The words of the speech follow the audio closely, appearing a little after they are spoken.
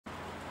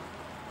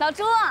老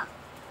朱，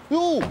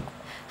哟，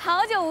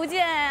好久不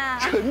见啊！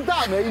陈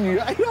大美女，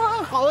哎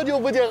呀，好久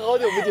不见，好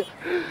久不见。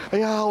哎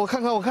呀，我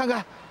看看，我看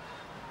看，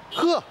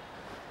呵，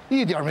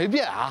一点没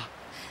变啊。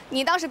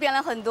你倒是变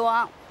了很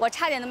多，我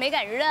差点都没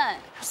敢认。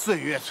岁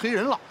月催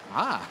人老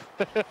啊。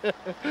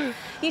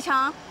一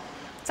成，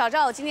早知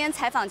道我今天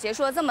采访结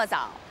束的这么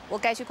早，我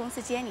该去公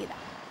司接你的。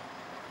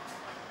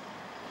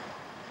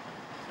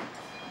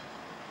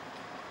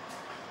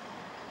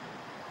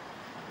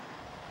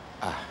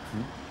哎，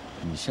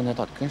你现在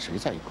到底跟谁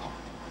在一块儿？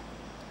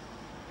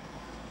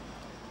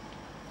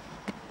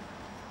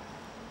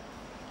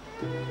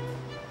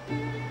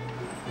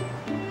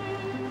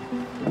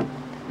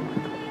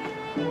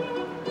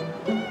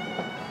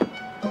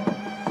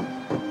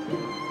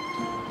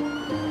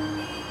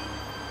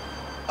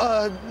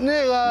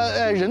那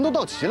个，人都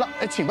到齐了，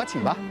哎，请吧，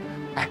请吧，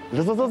哎，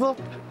走走走。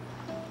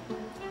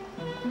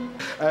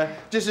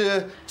这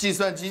是计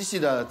算机系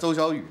的邹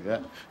小雨，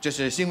这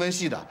是新闻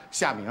系的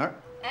夏明儿。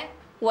哎，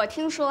我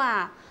听说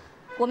啊，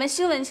我们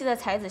新闻系的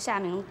才子夏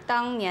明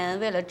当年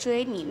为了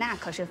追你，那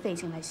可是费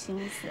尽了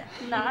心思。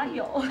哪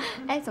有？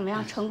哎，怎么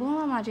样，成功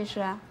了吗？这是？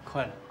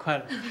快了，快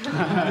了，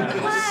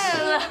快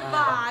了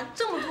吧？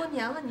这么多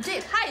年了，你这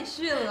也太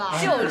逊了。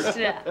就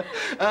是。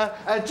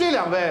这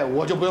两位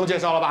我就不用介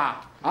绍了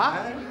吧？啊，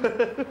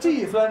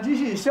计算机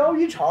系肖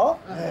一成，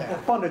哎，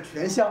放着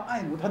全校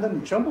爱慕他的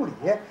女生不理，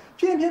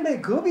偏偏被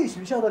隔壁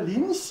学校的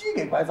林西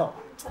给拐走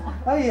了。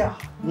哎呀，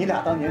你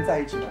俩当年在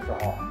一起的时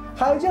候，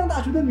海江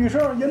大学的女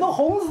生也都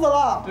红死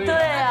了。对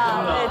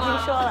啊，我也听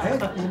说了。哎，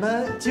你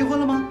们结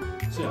婚了吗？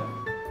是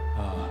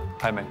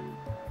还没。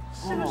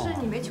是不是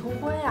你没求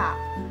婚呀？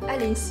哎，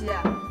林夕，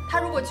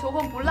他如果求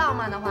婚不浪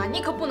漫的话，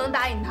你可不能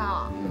答应他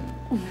啊。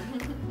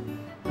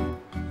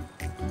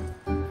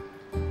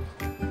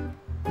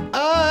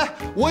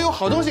我有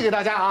好东西给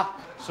大家啊！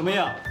什么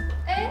样？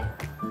哎，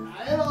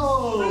来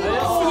喽！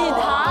喜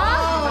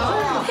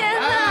糖！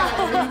天哪！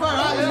快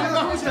来！你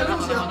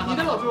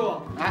的老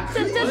朱，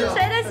这是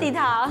谁的喜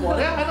糖？我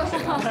的还能谁？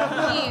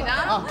你呢？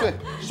啊，对，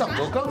上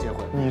周刚结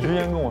婚。你之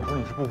前跟我说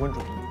你是不婚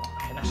主义吗？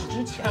哎，那是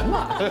之前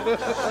嘛。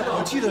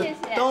我记得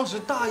当时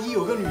大一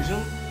有个女生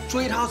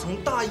追他从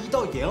大一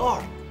到研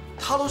二，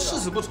他都誓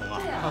死不从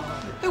啊。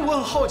哎，我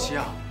很好奇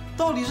啊，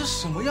到底是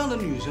什么样的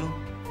女生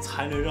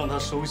才能让他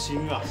收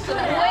心啊？我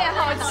也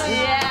好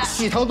奇。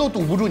喜糖都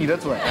堵不住你的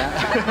嘴。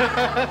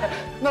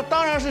那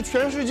当然是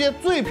全世界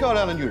最漂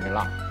亮的女人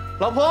了，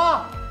老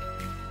婆。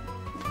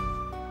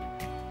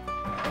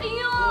哎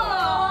呦！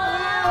欢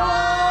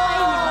迎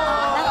你们！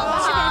来，老婆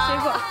吃点水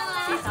果。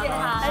谢谢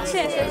哈，来吃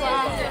点水果啊。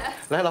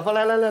来，老婆，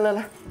来，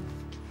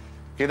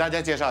给大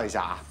家介绍一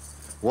下啊，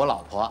我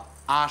老婆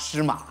阿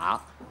诗玛。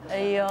哎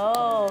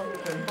呦，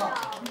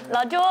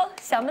老朱，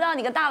想不到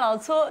你个大老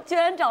粗居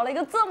然找了一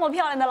个这么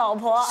漂亮的老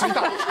婆。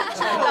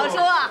老朱，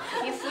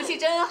你福气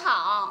真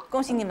好，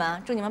恭喜你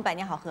们，祝你们百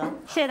年好合。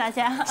谢谢大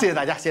家，谢谢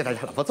大家，谢谢大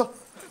家，老婆坐。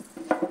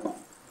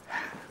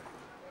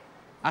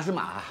阿诗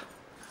玛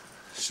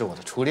是我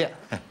的初恋，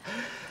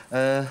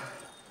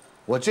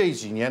我这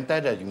几年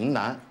待在云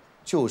南，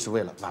就是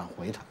为了挽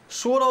回她。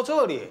说到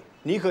这里，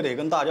你可得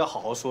跟大家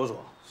好好说说。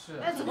是。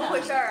哎，怎么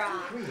回事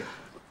啊？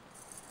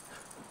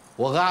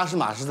我和阿诗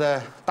玛是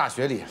在大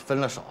学里分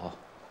了手，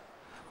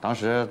当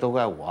时都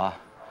怪我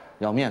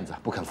要面子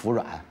不肯服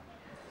软，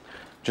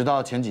直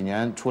到前几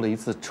年出了一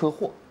次车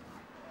祸。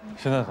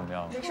现在怎么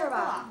样了？没事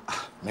吧？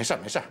没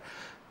事，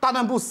大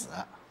难不死。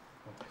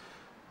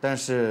但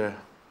是，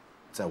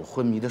在我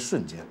昏迷的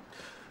瞬间，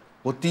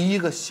我第一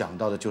个想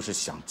到的就是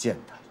想见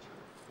她，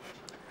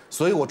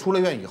所以我出了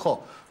院以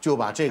后就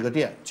把这个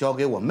店交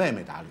给我妹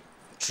妹打理，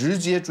直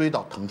接追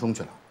到腾冲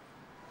去了。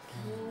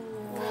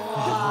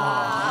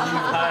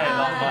太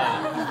浪漫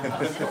了。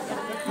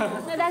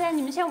那大家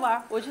你们先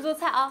玩，我去做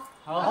菜啊。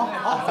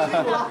好，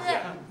辛苦了。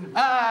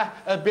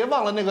别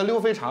忘了那个溜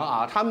肥肠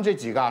啊，他们这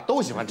几个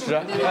都喜欢吃。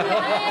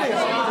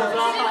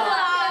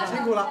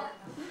辛苦了。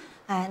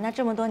哎，那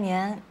这么多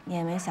年，你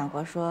也没想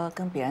过说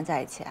跟别人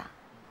在一起啊？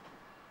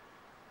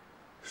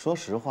说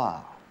实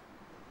话，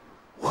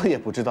我也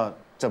不知道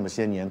这么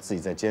些年自己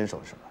在坚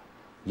守什么。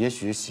也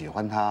许喜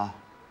欢他，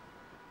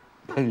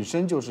本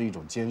身就是一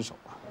种坚守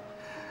吧。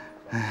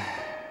哎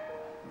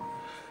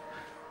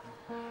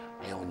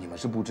呦，你们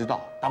是不知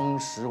道，当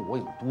时我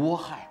有多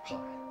害怕呀！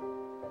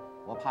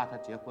我怕他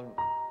结婚了，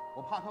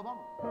我怕他忘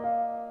了。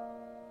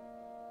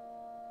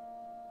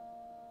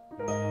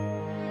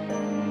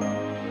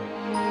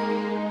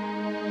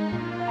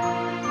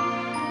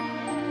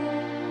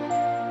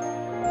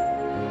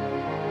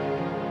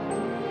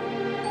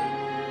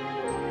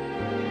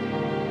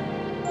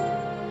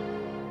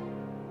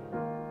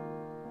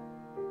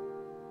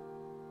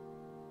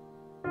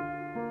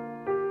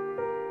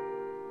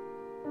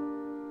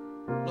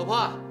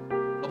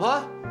老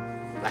婆，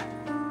来，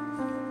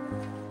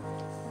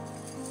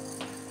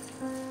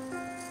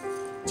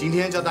今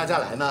天叫大家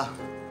来呢，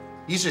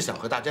一是想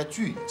和大家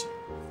聚一聚，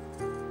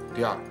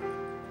第二，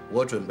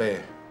我准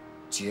备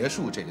结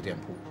束这个店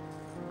铺，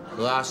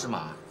和阿诗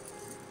玛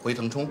回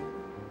腾冲。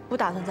不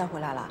打算再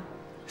回来了？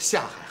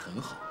下海很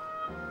好，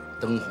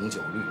灯红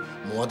酒绿、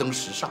摩登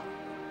时尚。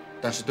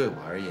但是对我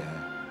而言，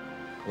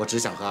我只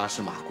想和阿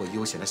诗玛过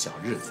悠闲的小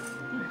日子。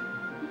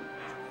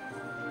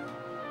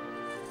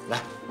来，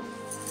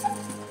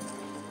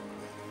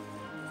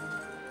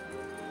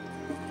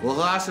我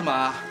和阿诗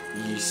玛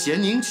以咸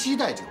宁7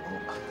代酒，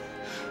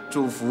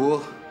祝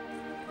福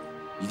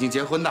已经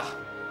结婚的，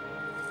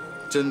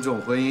珍重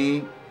婚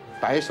姻，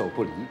白首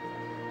不离；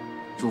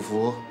祝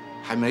福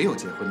还没有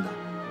结婚的，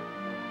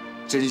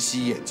珍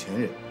惜眼前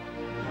人。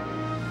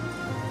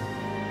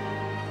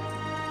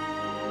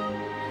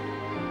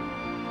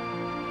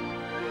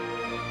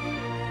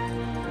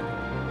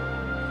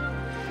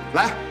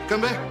来，干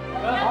杯！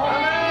好，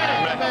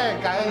干杯！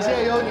感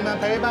谢有你们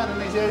陪伴的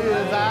那些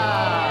日子。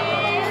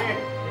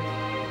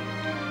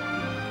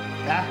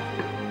来，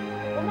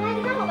我们还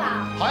这么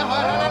吧？好呀，好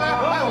呀，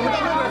来，我们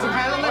到那边去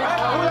拍了，来，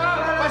服务员，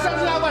把相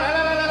机拿过来，来，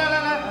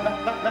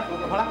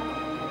我来，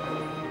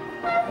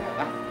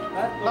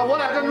来，我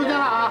俩站中间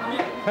了啊！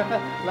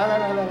来，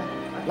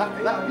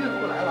孕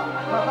妇来了，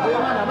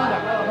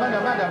慢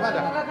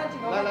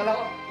点，来。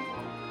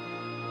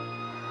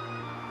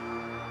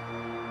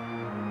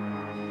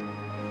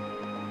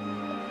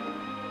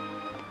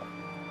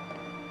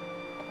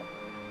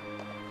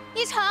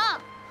一成，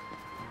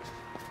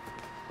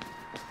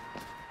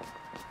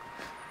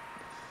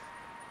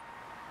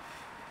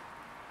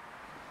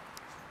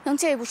能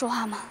借一步说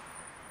话吗？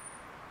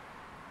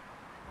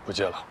不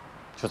借了，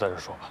就在这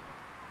说吧。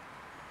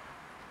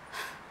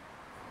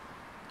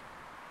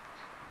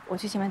我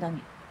去前面等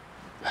你。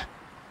哎，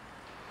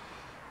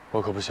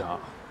我可不想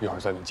一会儿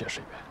再给你解释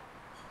一遍。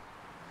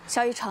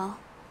肖一成，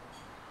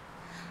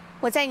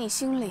我在你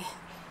心里，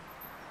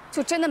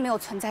就真的没有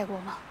存在过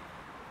吗？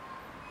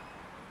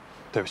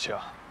对不起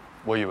啊，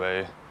我以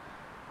为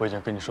我已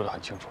经跟你说得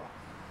很清楚了。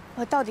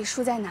我到底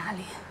输在哪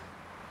里？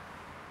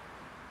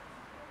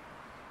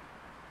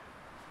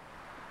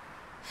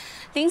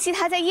林夕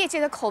他在业界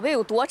的口碑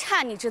有多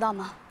差，你知道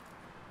吗？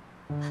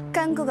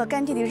干哥哥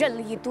干弟弟认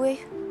了一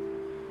堆。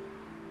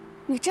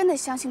你真的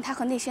相信他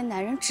和那些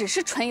男人只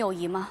是纯友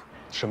谊吗？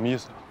什么意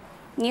思啊？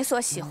你所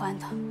喜欢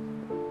的，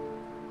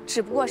只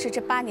不过是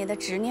这8年的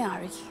执念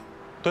而已。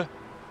对，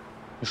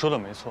你说的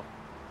没错，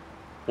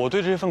我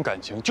对这份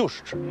感情就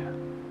是执念。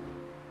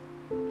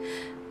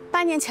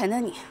8年前的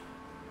你，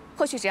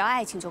或许只要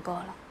爱情就够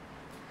了，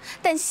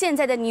但现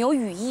在的你有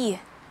羽翼，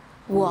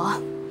我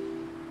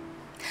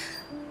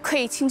可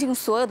以倾尽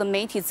所有的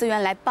媒体资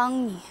源来帮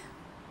你。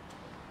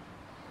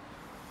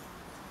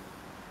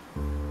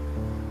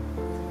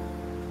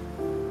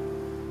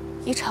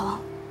一成，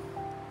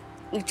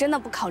你真的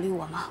不考虑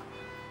我吗？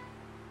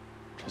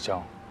芷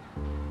江，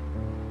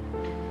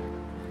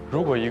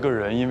如果一个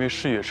人因为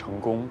事业成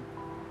功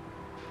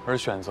而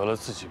选择了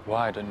自己不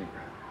爱的女人，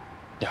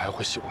你还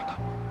会喜欢她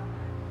吗？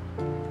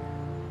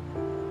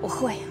我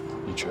会。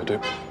你绝对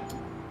不会。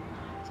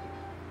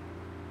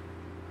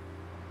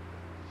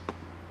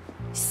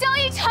肖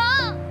一成，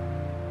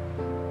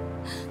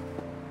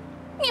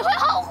你会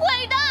后悔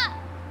的。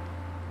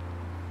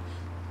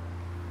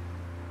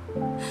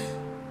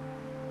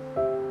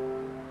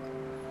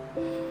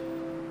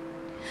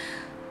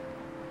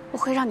我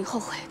会让你后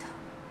悔的。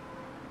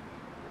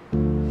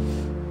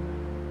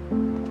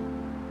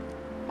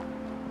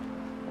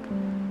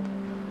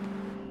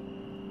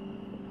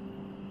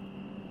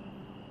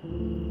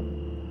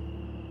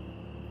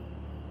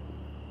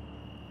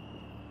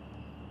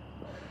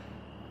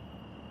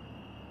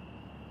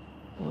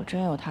我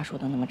真有他说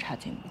的那么差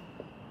劲吗？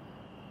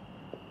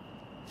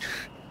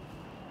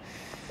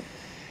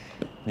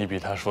你比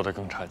他说的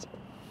更差劲。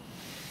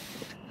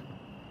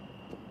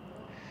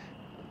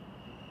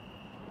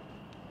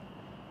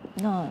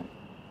那，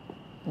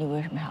你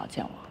为什么还要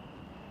见我？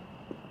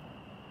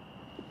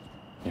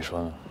你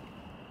说呢？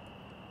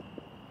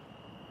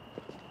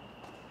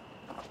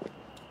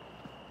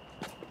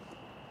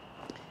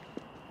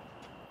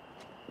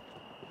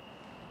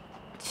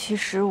其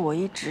实我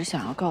一直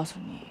想要告诉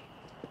你，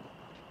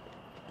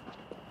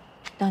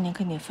当年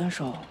跟你分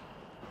手，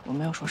我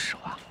没有说实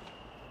话。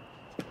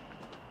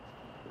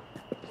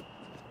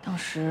当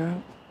时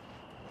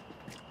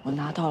我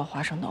拿到了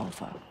华生的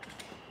offer。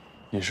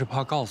你是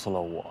怕告诉了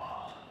我，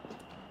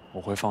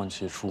我会放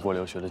弃出国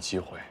留学的机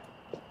会，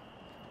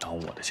挡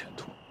我的前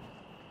途。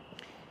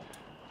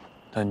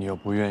但你又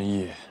不愿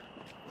意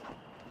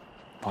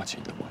放弃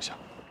你的梦想。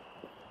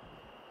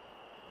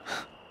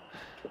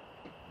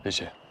李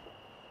姐，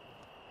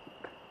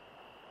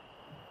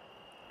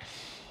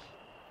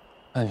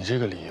那你这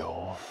个理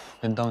由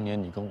跟当年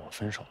你跟我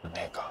分手的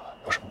那个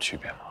有什么区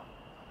别吗？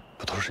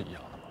不都是一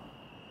样的吗？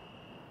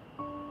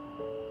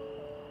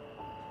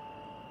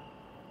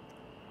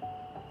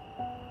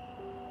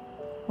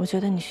我觉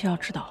得你需要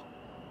知道。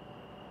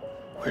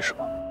为什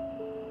么？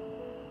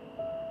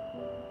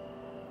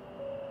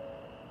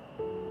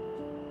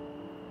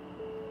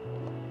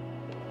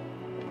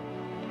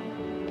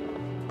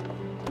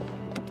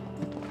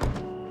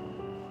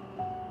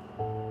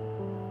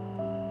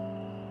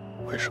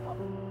为什么？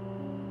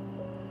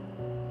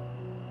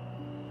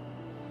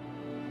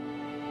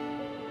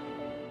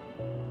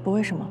不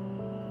为什么。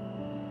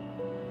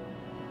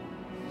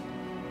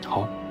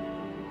好，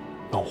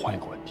那我换一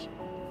个问题：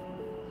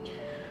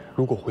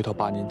如果回到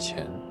8年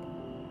前，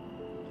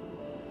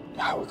你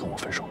还会跟我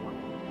分手吗？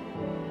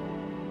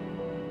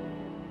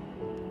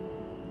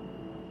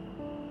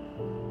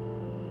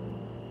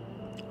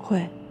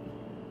会，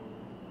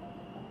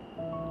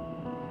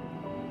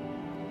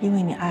因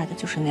为你爱的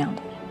就是那样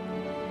的我。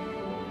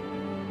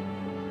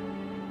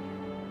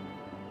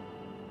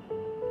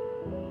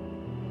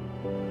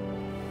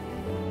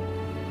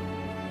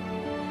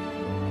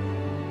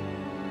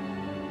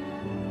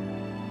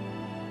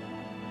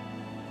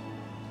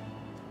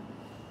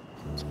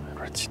怎么有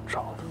点紧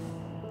张呢？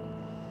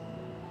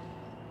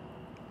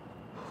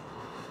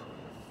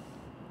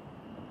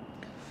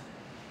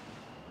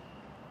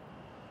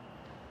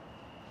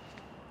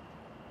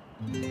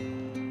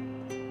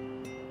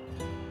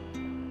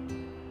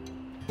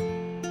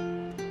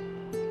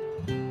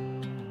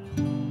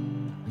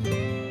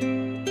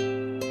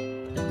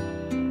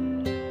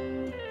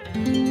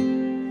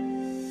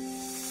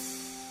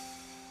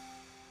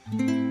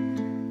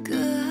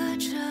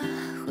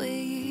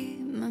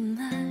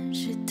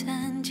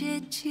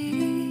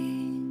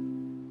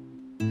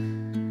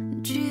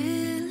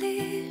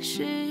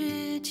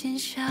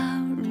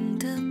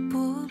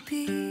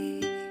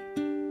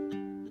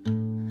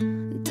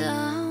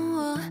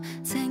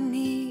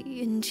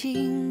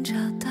找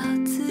到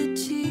自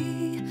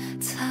己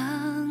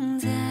藏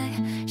在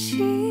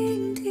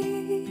心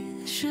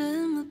底，什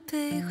么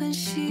被唤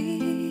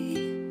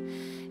醒？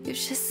有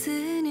些思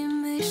念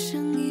没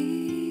声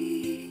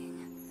音，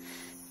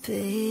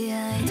被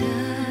爱的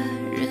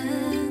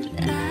人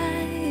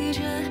爱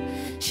着，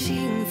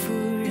幸福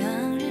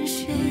让人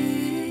眩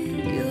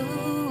晕忧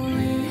郁，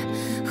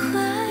怀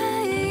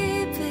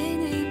疑被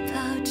你抛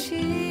弃，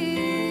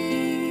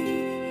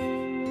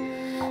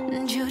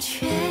就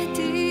确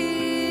定。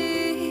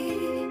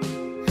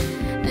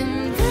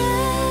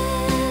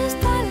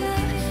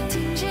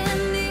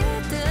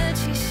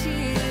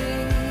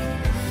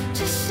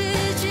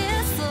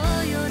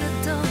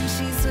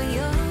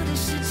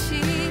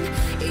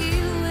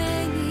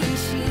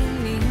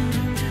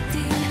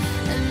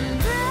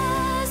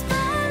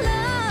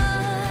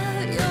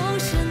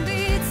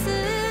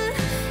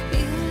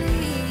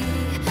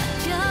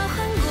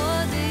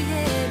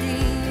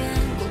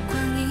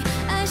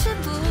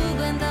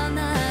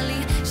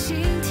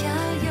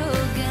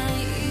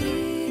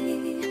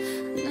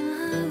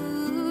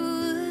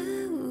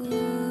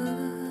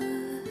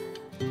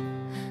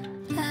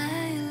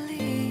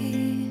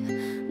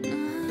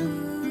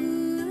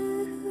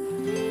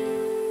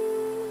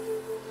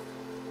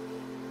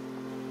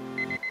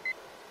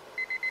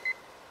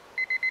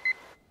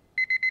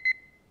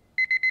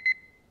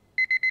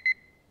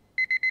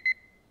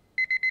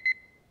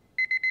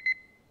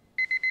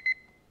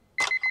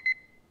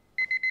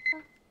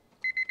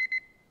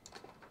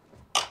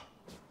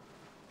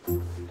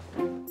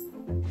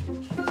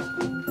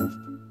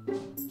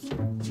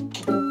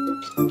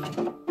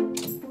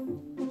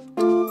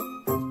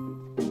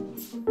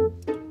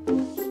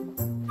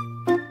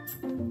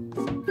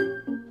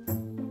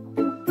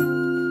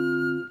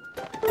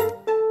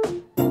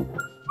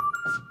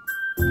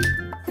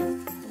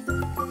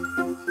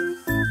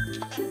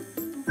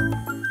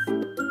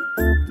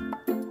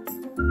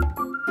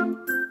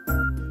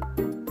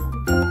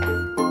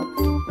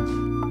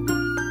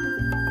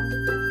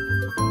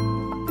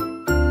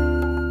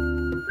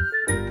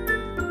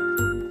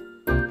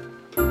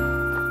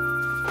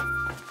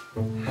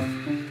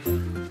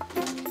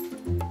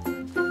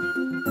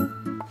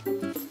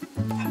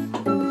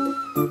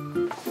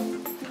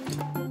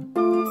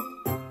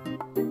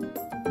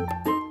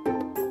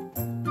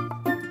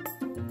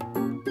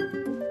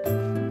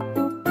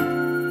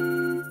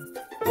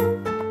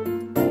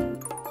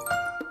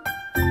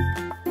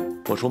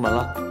 我出门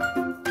了。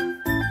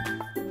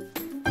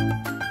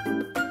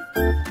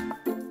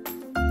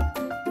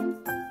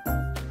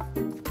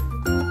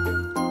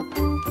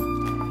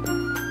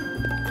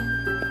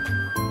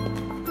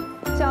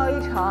肖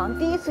一成，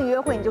第一次约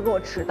会你就给我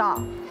迟到。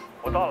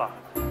我到了。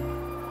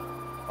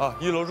啊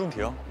，1楼中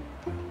庭。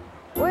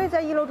我也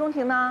在1楼中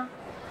庭呢。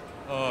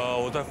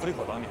我在福利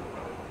口等你。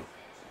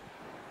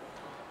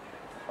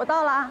我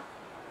到了。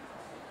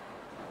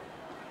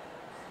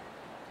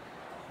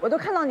我都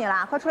看到你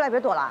了，快出来，别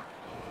躲了。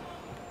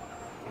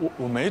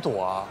 我没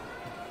躲啊，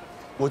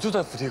我就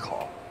在扶梯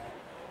口。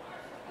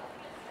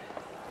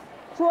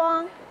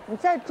装？你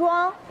在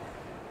装？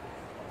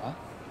啊？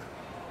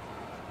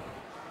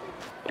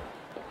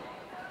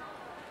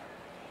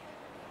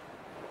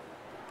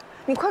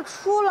你快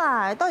出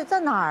来！到底在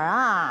哪儿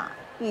啊？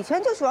以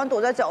前就喜欢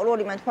躲在角落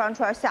里面，突然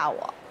出来吓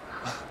我。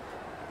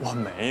我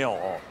没有，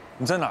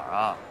你在哪儿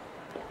啊？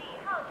李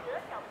浩哲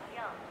小朋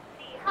友，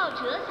李浩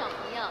哲小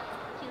朋友，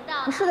请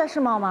到。你是在世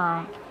贸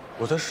吗？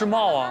我在世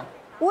贸啊。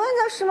 我也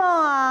在世贸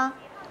啊，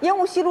烟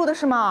雾西路的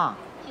世贸。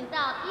请到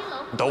1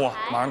楼。你等我，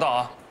马上到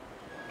啊。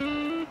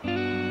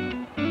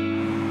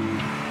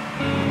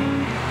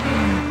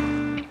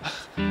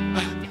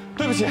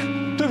对不起，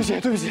对不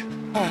起，对不起，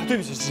哎，对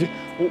不起，琪琪，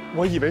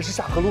我以为是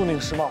下河路那个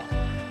世贸。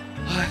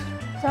哎，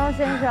肖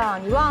先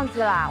生，你忘记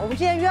了？我们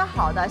之前约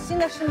好的，新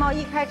的世贸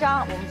一开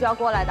张，我们就要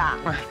过来的。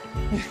哎，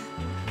你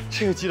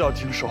这个记得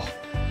挺熟。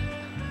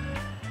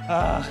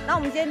啊。那我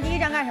们今天第一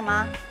站干什么？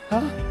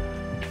啊？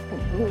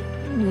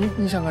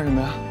你想干什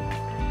么呀？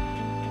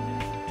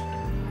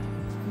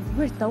你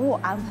不是等我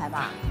安排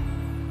吧？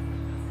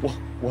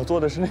我做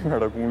的是那边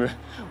的攻略，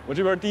我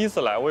这边第一次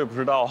来，我也不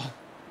知道。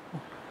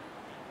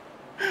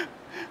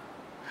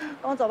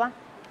跟我走吧。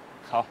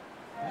好。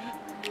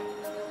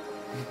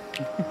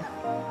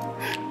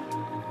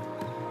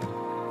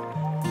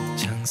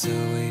橙色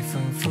微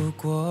风拂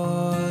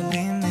过黎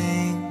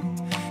明，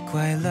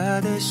快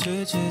乐的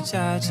十指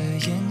眨着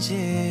眼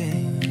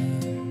睛，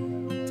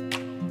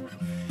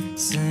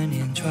思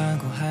念穿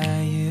过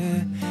海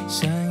域，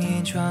声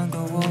音穿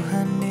过我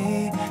和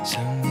你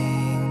生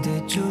命的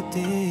注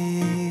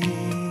定。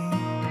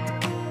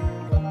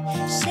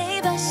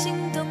谁把心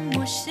动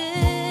模式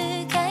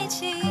开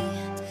启？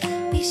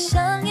闭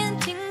上眼，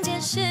听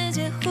见世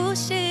界呼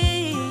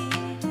吸。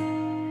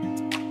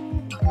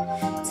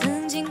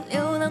曾经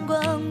流浪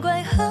光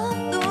怪和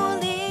努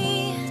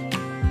力，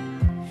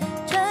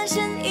转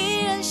身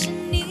依然是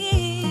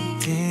你。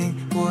听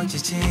我激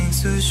情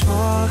诉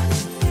说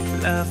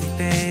 ，Love you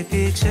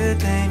baby， 只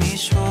对你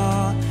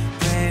说，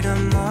对的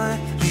梦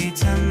里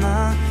的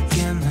梦，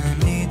填满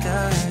你的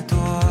耳朵。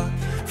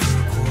如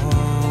果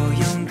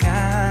勇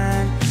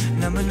敢，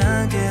能不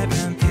能给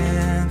人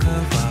片刻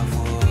划破，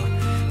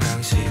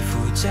让幸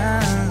福降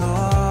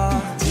落？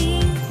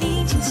听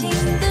你轻轻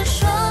地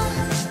说，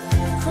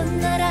混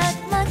搭搭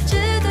嘛只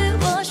对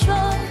我说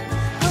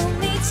 ，Hold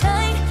me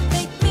tight,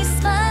 make me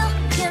smile，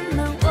 填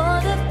满我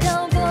的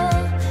漂泊，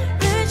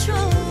日出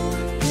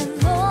日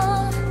落。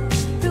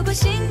如果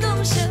心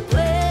动时会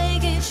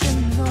给承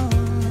诺，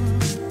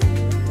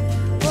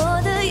我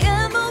的眼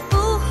眸不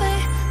会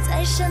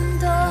再闪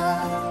躲。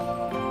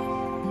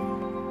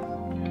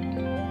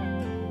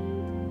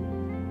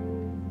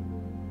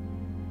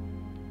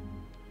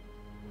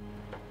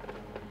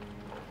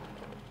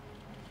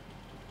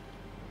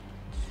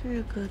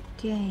这个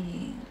电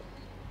影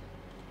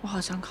我好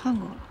像看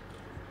过了。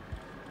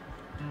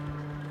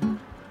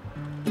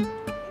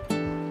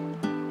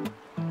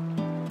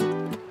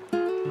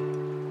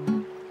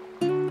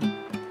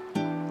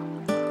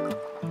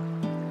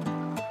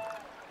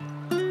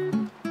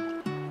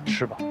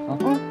吃吧，啊。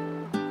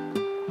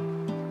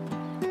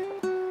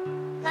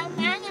妈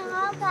妈，你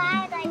好可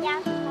爱的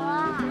羊驼。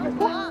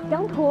哇，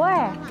羊驼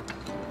哎！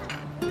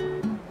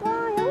哇，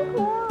羊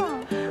驼！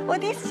我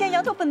第一次见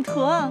羊驼本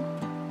驼。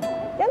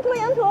羊驼，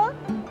羊驼，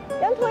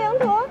羊驼，羊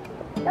驼，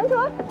羊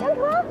驼，羊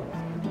驼。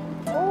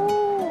哦，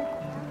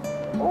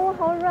哦，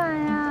好软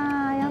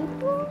呀，羊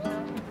驼。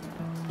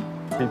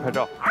给你拍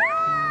照。啊！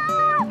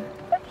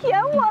它舔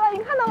我了，你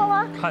看到了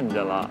吗？看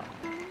见了。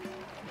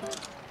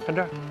看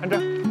这儿，看这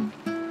儿。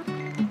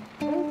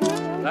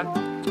来。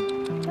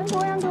羊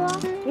驼，羊驼，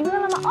你饿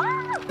了吗？啊！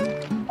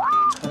哇！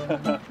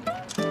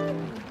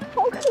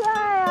好可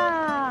爱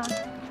呀！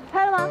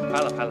拍了吗？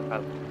拍了，拍了，拍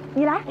了。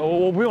你来，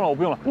我不用了，我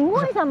不用了。你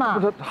摸一下嘛。不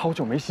是，好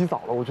久没洗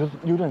澡了，我觉得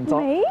有点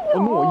脏。没有，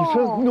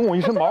弄我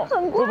一身毛。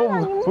很乖啊，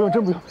不用，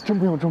真不用，真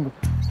不用，真不用。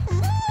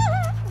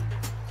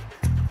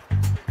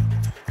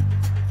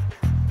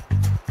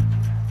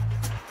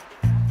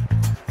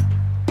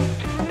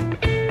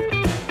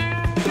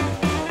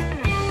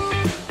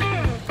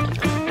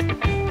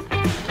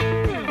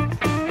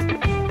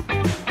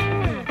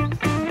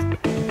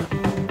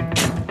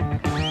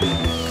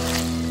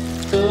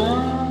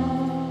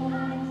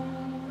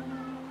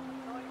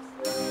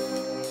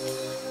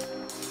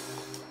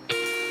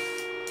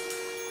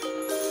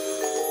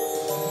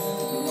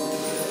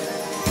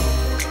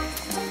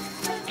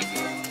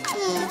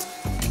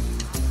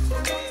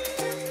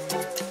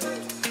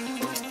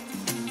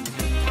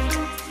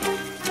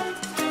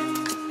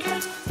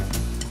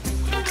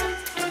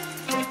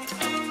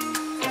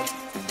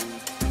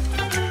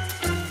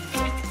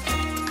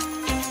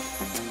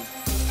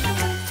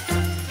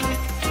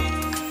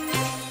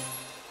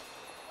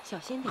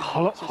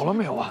好了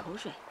没有啊？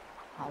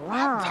好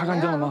了，擦干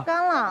净了吗？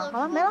干了，好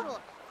了，没了。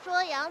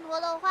说羊驼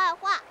的坏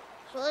话，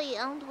所以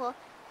羊驼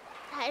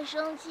才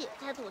生气，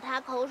才吐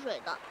他口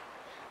水的。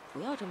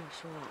不要这么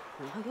说，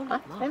你要有礼貌。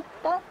来，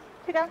干，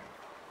去干。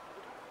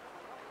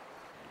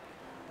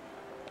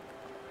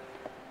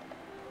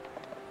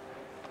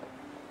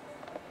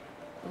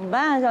怎么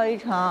办啊，肖一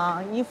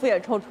成？衣服也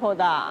臭臭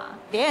的，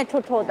脸也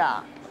臭臭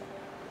的。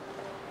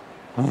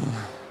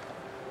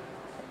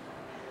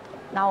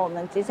那我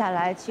们接下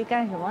来去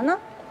干什么呢？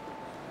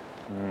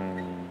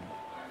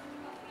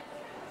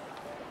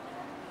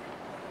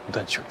不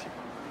太确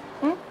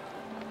定。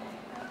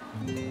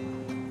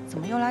怎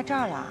么又来这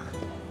儿了？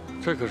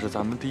这可是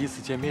咱们第一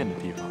次见面的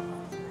地方。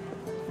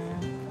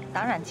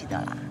当然记得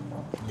啦。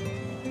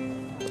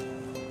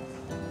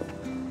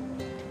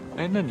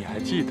哎，那你还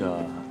记得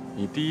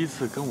你第一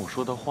次跟我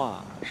说的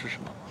话是什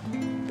么吗？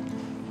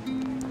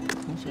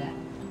同学，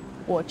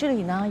我这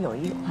里呢有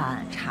一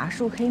款茶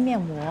树黑面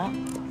膜，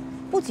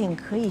不仅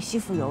可以吸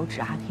附油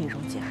脂，还可以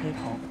溶解黑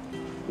头。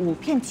5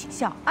片起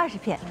效，20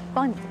片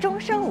帮你终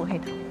身无黑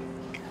头。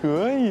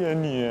可以啊，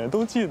你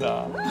都记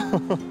得。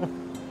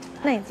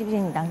那你记不记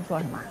得你当时说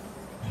什么？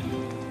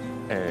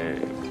哎，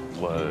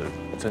我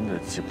真的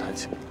记不太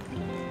清，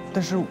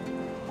但是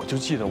我就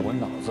记得我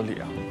脑子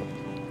里啊，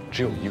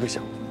只有一个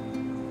想法，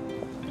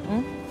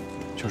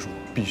就是我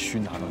必须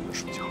拿到你的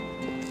手机号。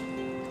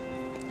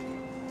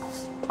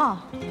哦，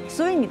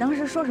所以你当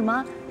时说什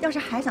么？要是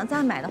还想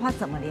再买的话，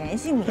怎么联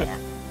系你？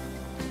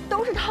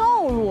都是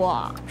套路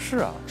啊！是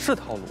啊，是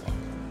套路啊。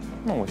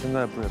那我现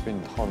在不是也被你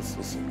套得死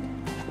死的？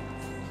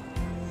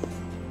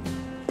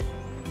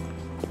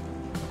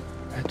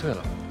哎，对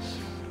了，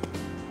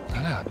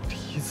咱俩第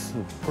一次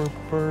啵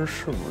啵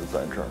是不是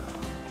在这儿啊？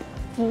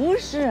不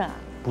是。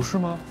不是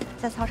吗？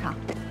在操场。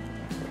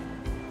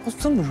那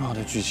这么重要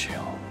的剧情，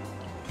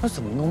那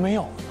怎么能没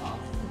有呢？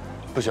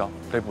不行，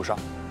得补上。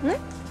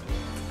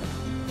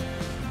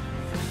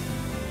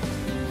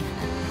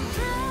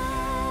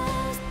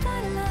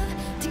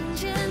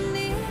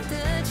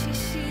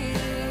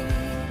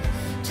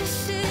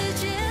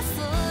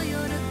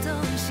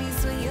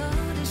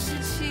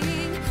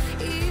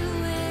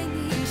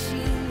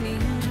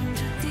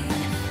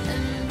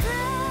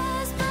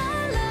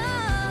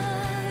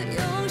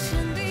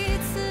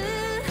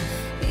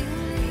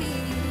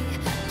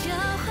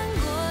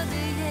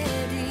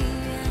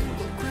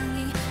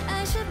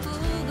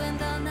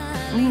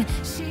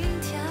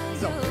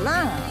走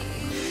了。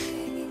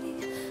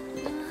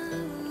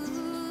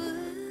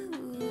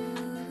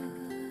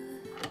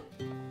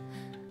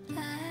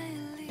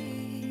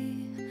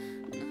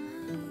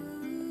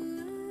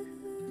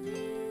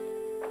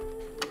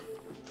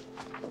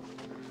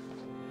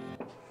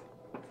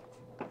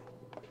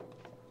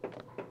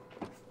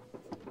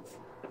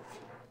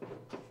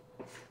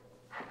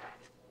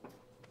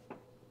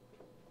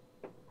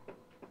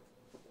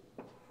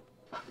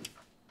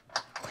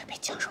会被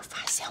教授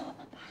发现我们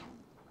吧？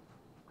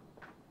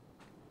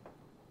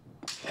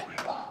不会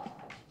吧？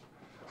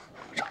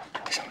长得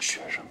多像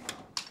学生啊！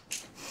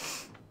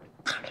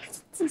哪里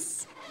自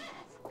信？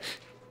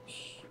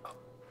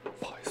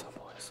不好意思，不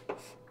好意思。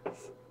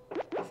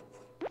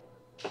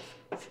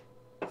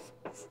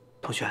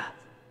同学，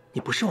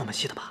你不是我们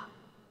系的吧？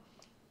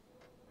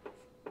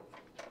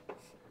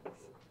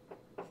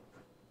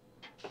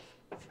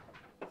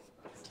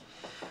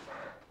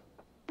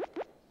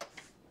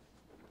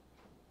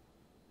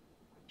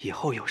以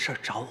后有事儿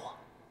找我。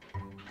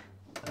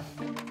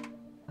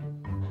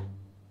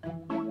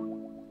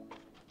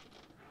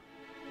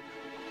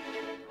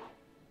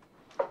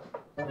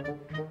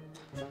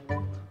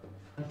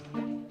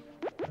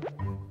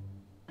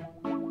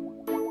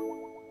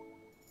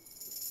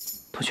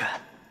同学，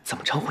怎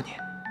么称呼你？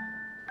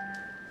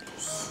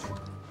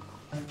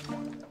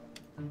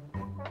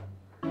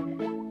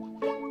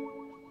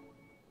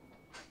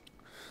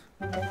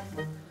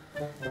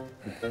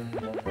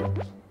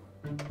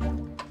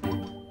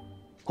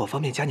我方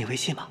便加你微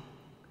信吗？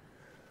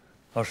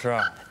老师，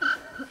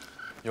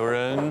有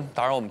人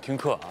打扰我们听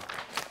课啊！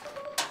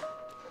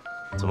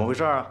怎么回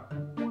事啊？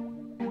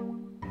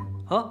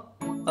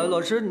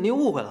老师，您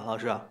误会了，老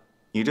师。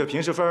你这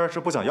平时分是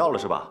不想要了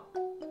是吧？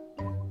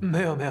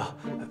没有。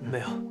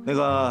那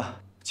个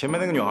前面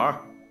那个女孩，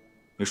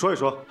你说一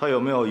说，她有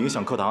没有影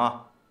响课堂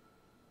啊？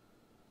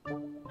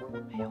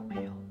没有。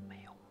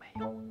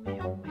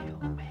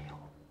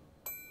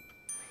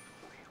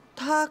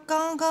他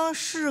刚刚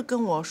是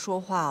跟我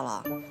说话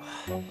了，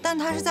但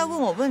他是在问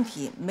我问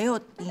题，没有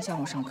影响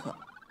我上课。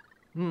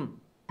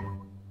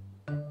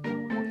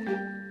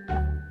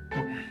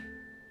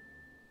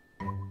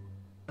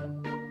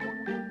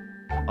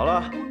好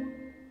了，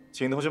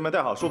请同学们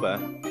带好书本，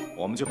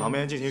我们去旁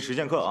边进行实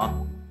践课啊。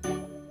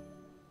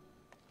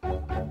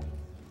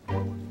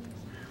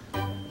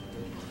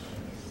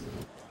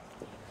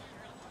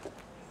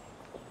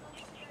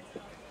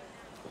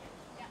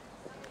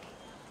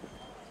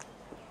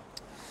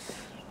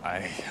哎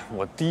呀，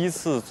我第一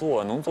次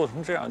做能做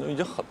成这样就已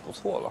经很不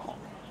错了，好吗？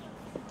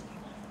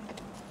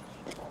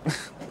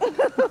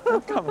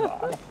干嘛呀？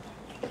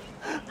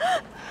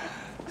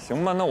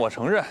行吧，那我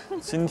承认，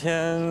今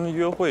天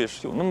约会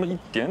是有那么一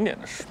点点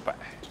的失败。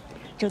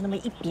就那么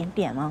一点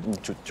点吗？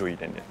就一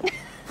点点。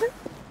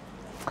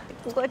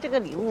不过这个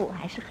礼物我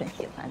还是很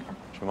喜欢的。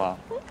是吗？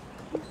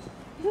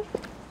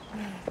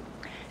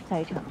肖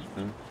一成，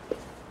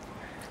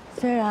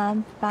虽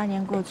然8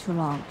年过去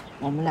了，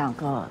我们两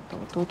个都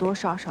多多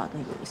少少的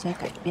有一些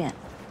改变，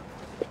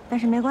但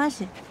是没关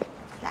系，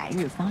来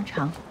日方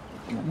长，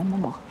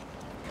磨。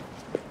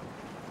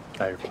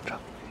来日方长。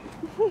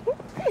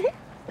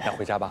要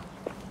回家吧？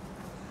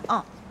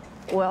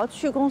我要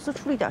去公司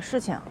处理点事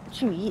情，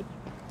去雨翼。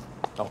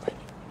那我陪你。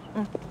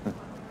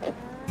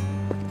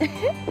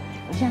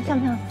你这样像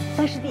不像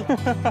三师弟？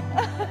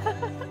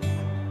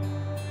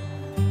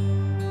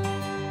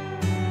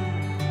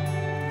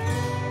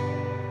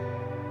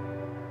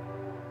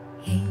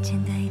遇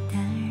见对的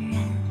人，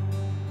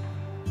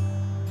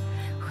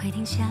会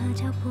停下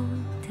脚步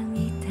等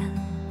一等，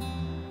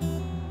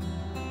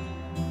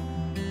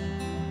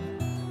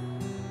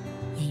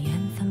也缘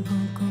分不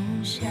孤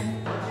身。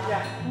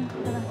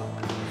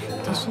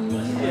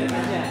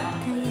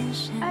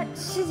哎，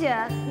西姐，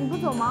你不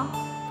走吗？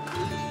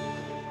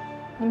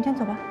你们先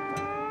走吧。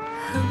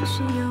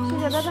西姐，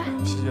拜拜。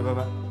西姐，拜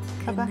拜。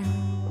拜拜。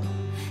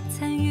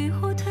参与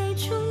或退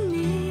出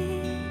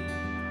你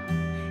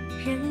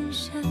人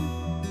生，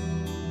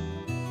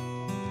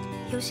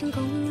有幸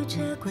共有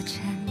这过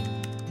程，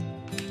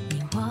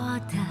你我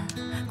的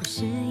故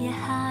事也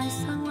还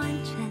算完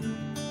整。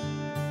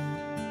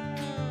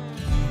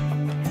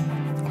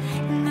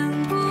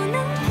能不能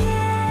别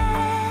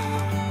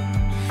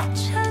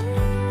沉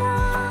默，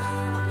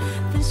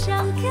分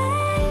享给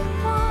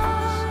我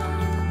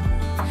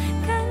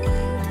更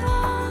多，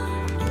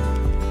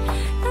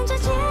当这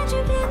结局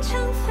变成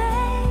非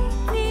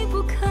你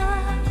不可，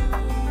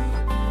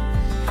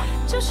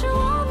就是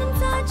我们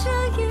在这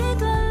一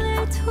段旅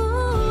途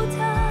的，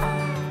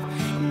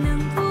能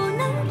不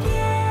能别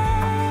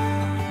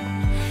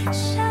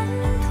闪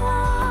躲，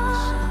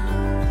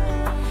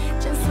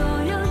将所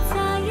有在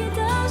意的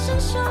深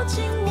收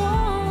进我，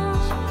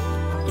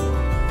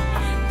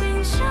悲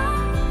伤、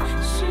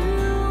失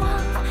望、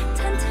忐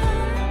忑，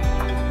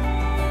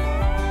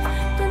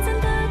短暂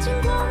的经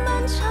过漫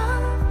长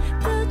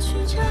的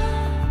曲折，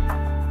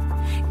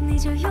你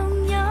就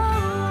拥有我，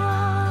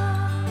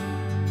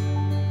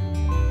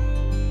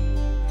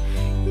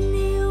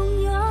你拥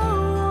有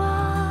我，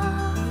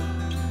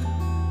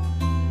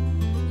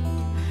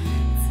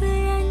最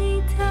爱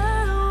你的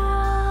我。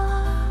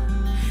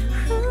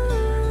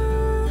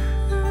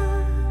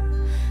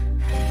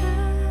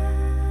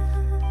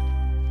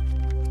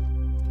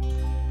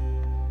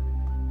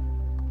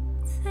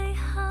最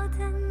好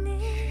的你。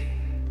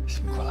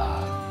辛苦了。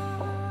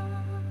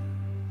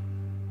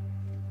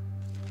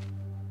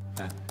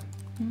哎，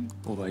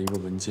我把一个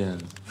文件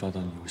发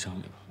到你邮箱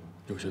里了，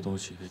有些东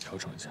西得调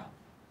整一下。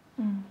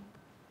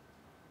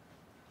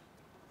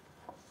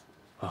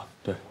啊，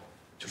对，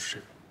就是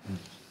这个。